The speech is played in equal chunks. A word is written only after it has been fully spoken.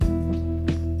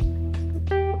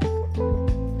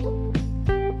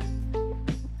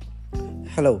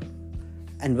Hello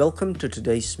and welcome to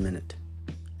today's Minute.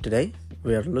 Today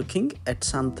we are looking at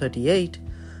Psalm 38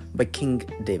 by King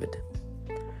David.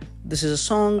 This is a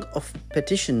song of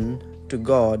petition to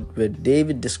God where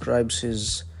David describes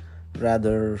his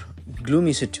rather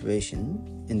gloomy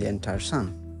situation in the entire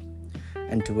psalm.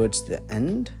 And towards the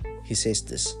end, he says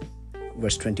this,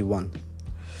 verse 21,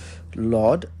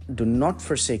 Lord, do not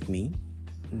forsake me,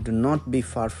 do not be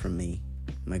far from me,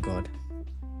 my God.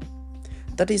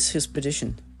 That is his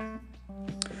petition.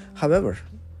 However,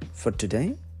 for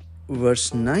today,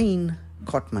 verse 9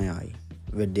 caught my eye,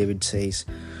 where David says,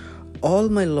 all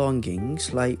my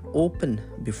longings lie open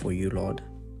before you, Lord.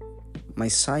 My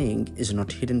sighing is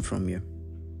not hidden from you.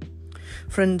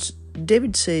 Friends,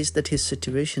 David says that his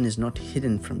situation is not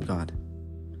hidden from God.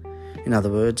 In other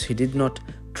words, he did not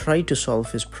try to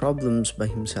solve his problems by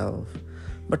himself,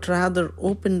 but rather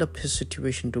opened up his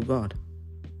situation to God,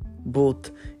 both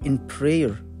in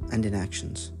prayer and in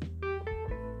actions.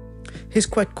 He is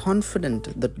quite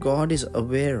confident that God is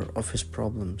aware of his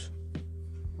problems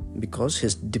because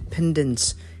his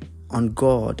dependence on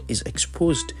God is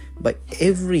exposed by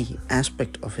every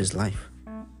aspect of his life.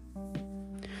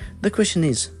 The question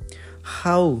is,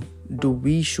 how do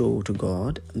we show to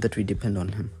God that we depend on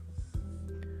him?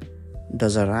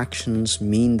 Does our actions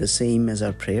mean the same as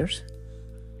our prayers?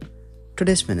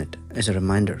 Today's minute is a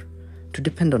reminder to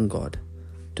depend on God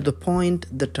to the point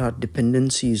that our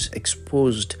dependency is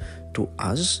exposed to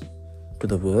us, to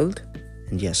the world,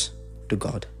 and yes, to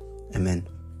God. Amen.